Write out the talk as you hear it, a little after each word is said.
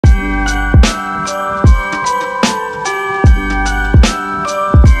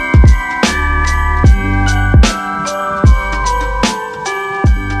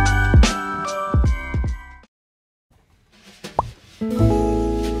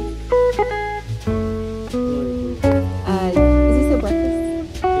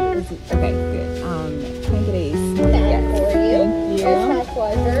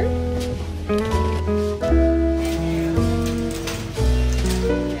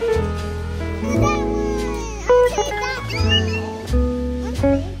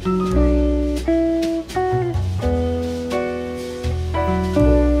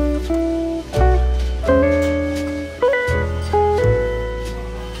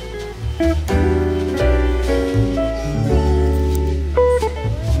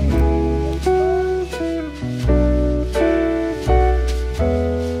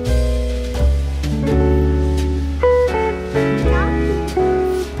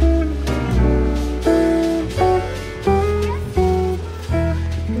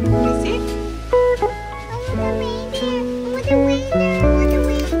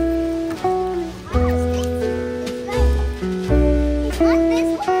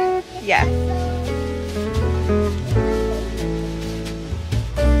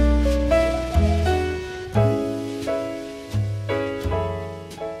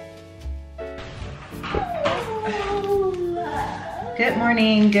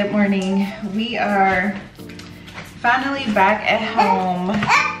Good morning. We are finally back at home.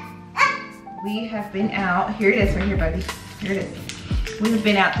 We have been out. Here it is right here, buddy. Here it is. We've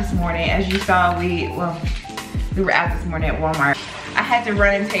been out this morning. As you saw, we were out this morning at Walmart. I had to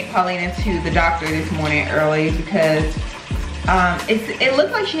run and take Pauline into the doctor this morning early because it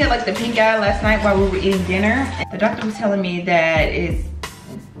looked like she had like the pink eye last night while we were eating dinner. The doctor was telling me that it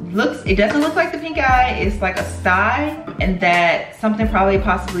doesn't look like the pink eye, it's like a stye, and that something probably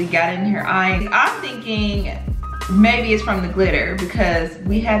possibly got in her eye. I'm thinking maybe it's from the glitter because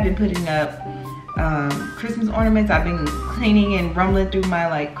we have been putting up Christmas ornaments. I've been cleaning and rumbling through my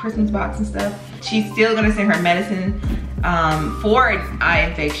like Christmas box and stuff. She's still gonna send her medicine for an eye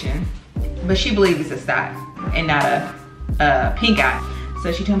infection, but she believes it's a stye and not a pink eye.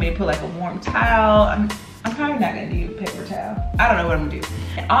 So she told me to put like a warm towel. I'm probably not gonna do paper towel. I don't know what I'm gonna do.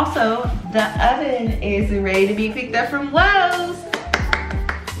 And also, the oven is ready to be picked up from Lowe's.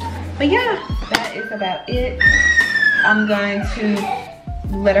 But yeah, that is about it. I'm going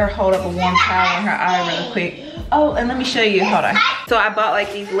to let her hold up a warm towel in her eye really quick. Oh, and let me show you, hold on. So I bought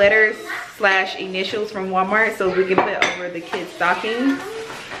like these letters / initials from Walmart so we can put over the kids' stockings.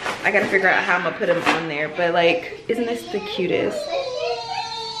 I gotta figure out how I'm gonna put them on there, but like, isn't this the cutest?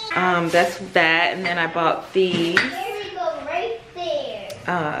 That's that, and then I bought these.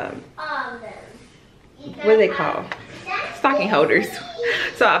 What are they called? Stocking holders.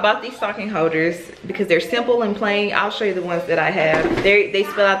 So I bought these stocking holders because they're simple and plain. I'll show you the ones that I have. They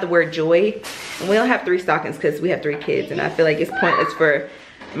spell out the word joy. And we don't have 3 stockings because we have 3 kids, and I feel like it's pointless for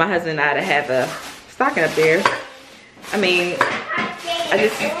my husband and I to have a stocking up there. I mean, I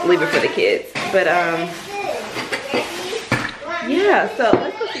just leave it for the kids. But yeah, so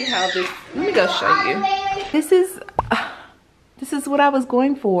let's go see how this, let me go show you. This is what I was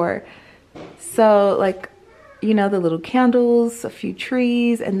going for. So like, you know, the little candles, a few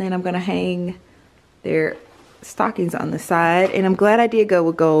trees, and then I'm gonna hang their stockings on the side. And I'm glad I did go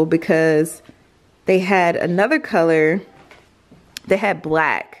with gold because they had another color. They had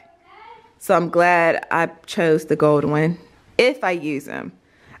black. So I'm glad I chose the gold one if I use them.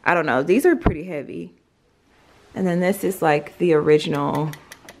 I don't know, these are pretty heavy. And then this is like the original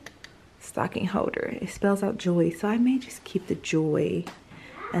stocking holder. It spells out joy, so I may just keep the joy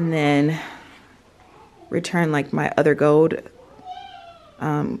and then return like my other gold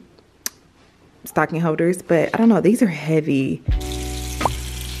stocking holders. But I don't know, these are heavy.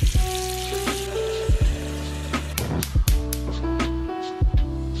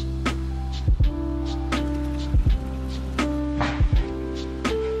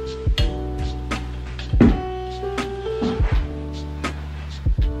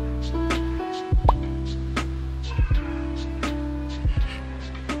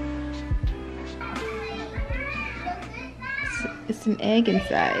 It's an egg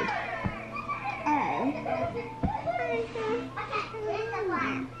inside.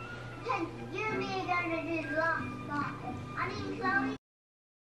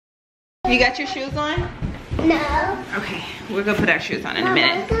 You got your shoes on? No. Okay, we're gonna put our shoes on in a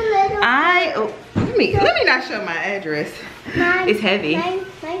minute. Let me not show my address. It's heavy. No,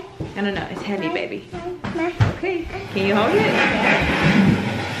 it's heavy, baby. Okay, can you hold it?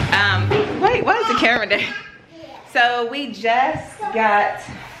 Wait, why is the camera there? So we just got,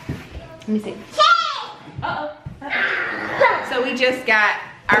 let me see. So we just got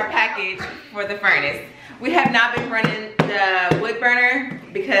our package for the furnace. We have not been running the wood burner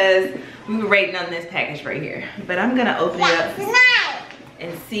because we were waiting on this package right here. But I'm gonna open it up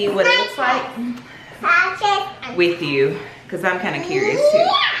and see what it looks like with you, because I'm kind of curious too.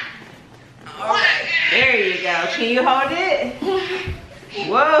 All right, there you go. Can you hold it?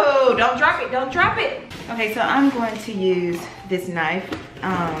 Whoa, don't drop it, don't drop it. Okay, so I'm going to use this knife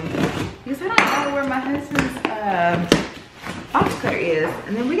because I don't know where my husband's box cutter is,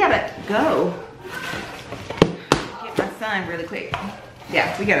 and then we gotta go get my son really quick.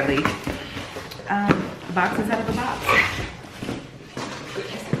 Yeah, we gotta leave. Boxes out of the box.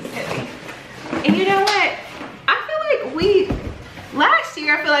 And you know what? I feel like last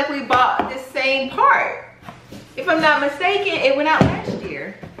year I feel like we bought the same part. If I'm not mistaken, it went out last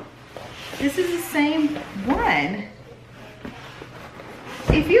year. This is the same one.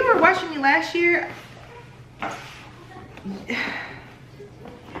 If you were watching me last year, I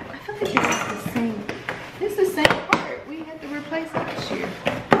feel like this is the same. This is the same part we had to replace last year.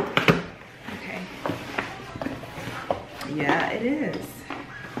 Okay. Yeah, it is.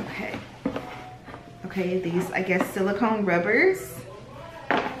 Okay. Okay, these, I guess, silicone rubbers.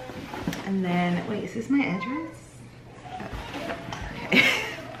 And then, wait, is this my address? Okay.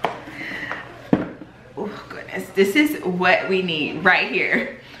 Oh, goodness. This is what we need right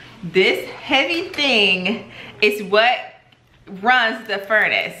here. This heavy thing is what runs the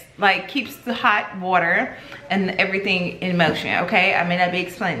furnace. Like, keeps the hot water and everything in motion, okay? I may not be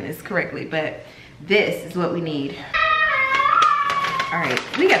explaining this correctly, but this is what we need. All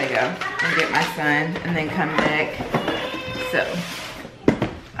right, we gotta go and get my son and then come back. So,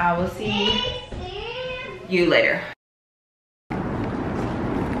 I will see you later.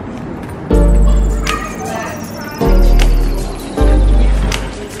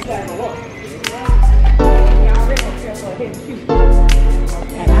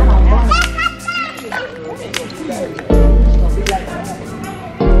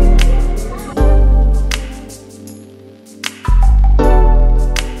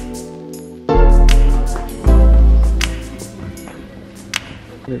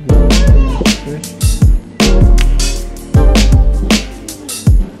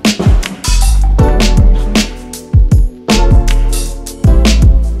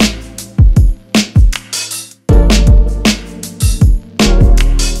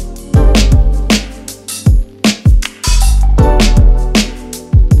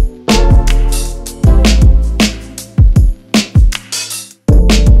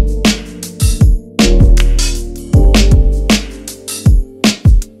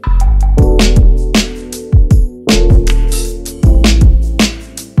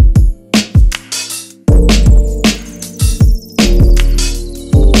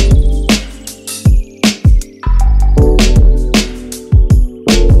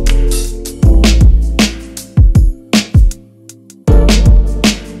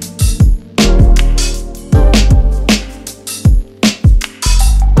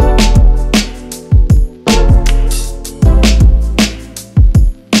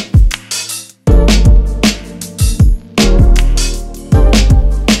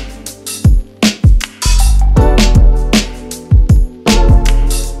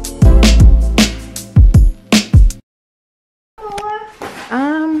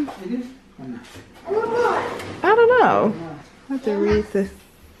 I don't know. I have to read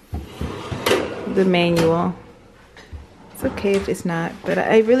the manual. It's okay if it's not, but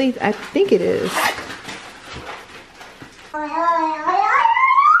I think it is.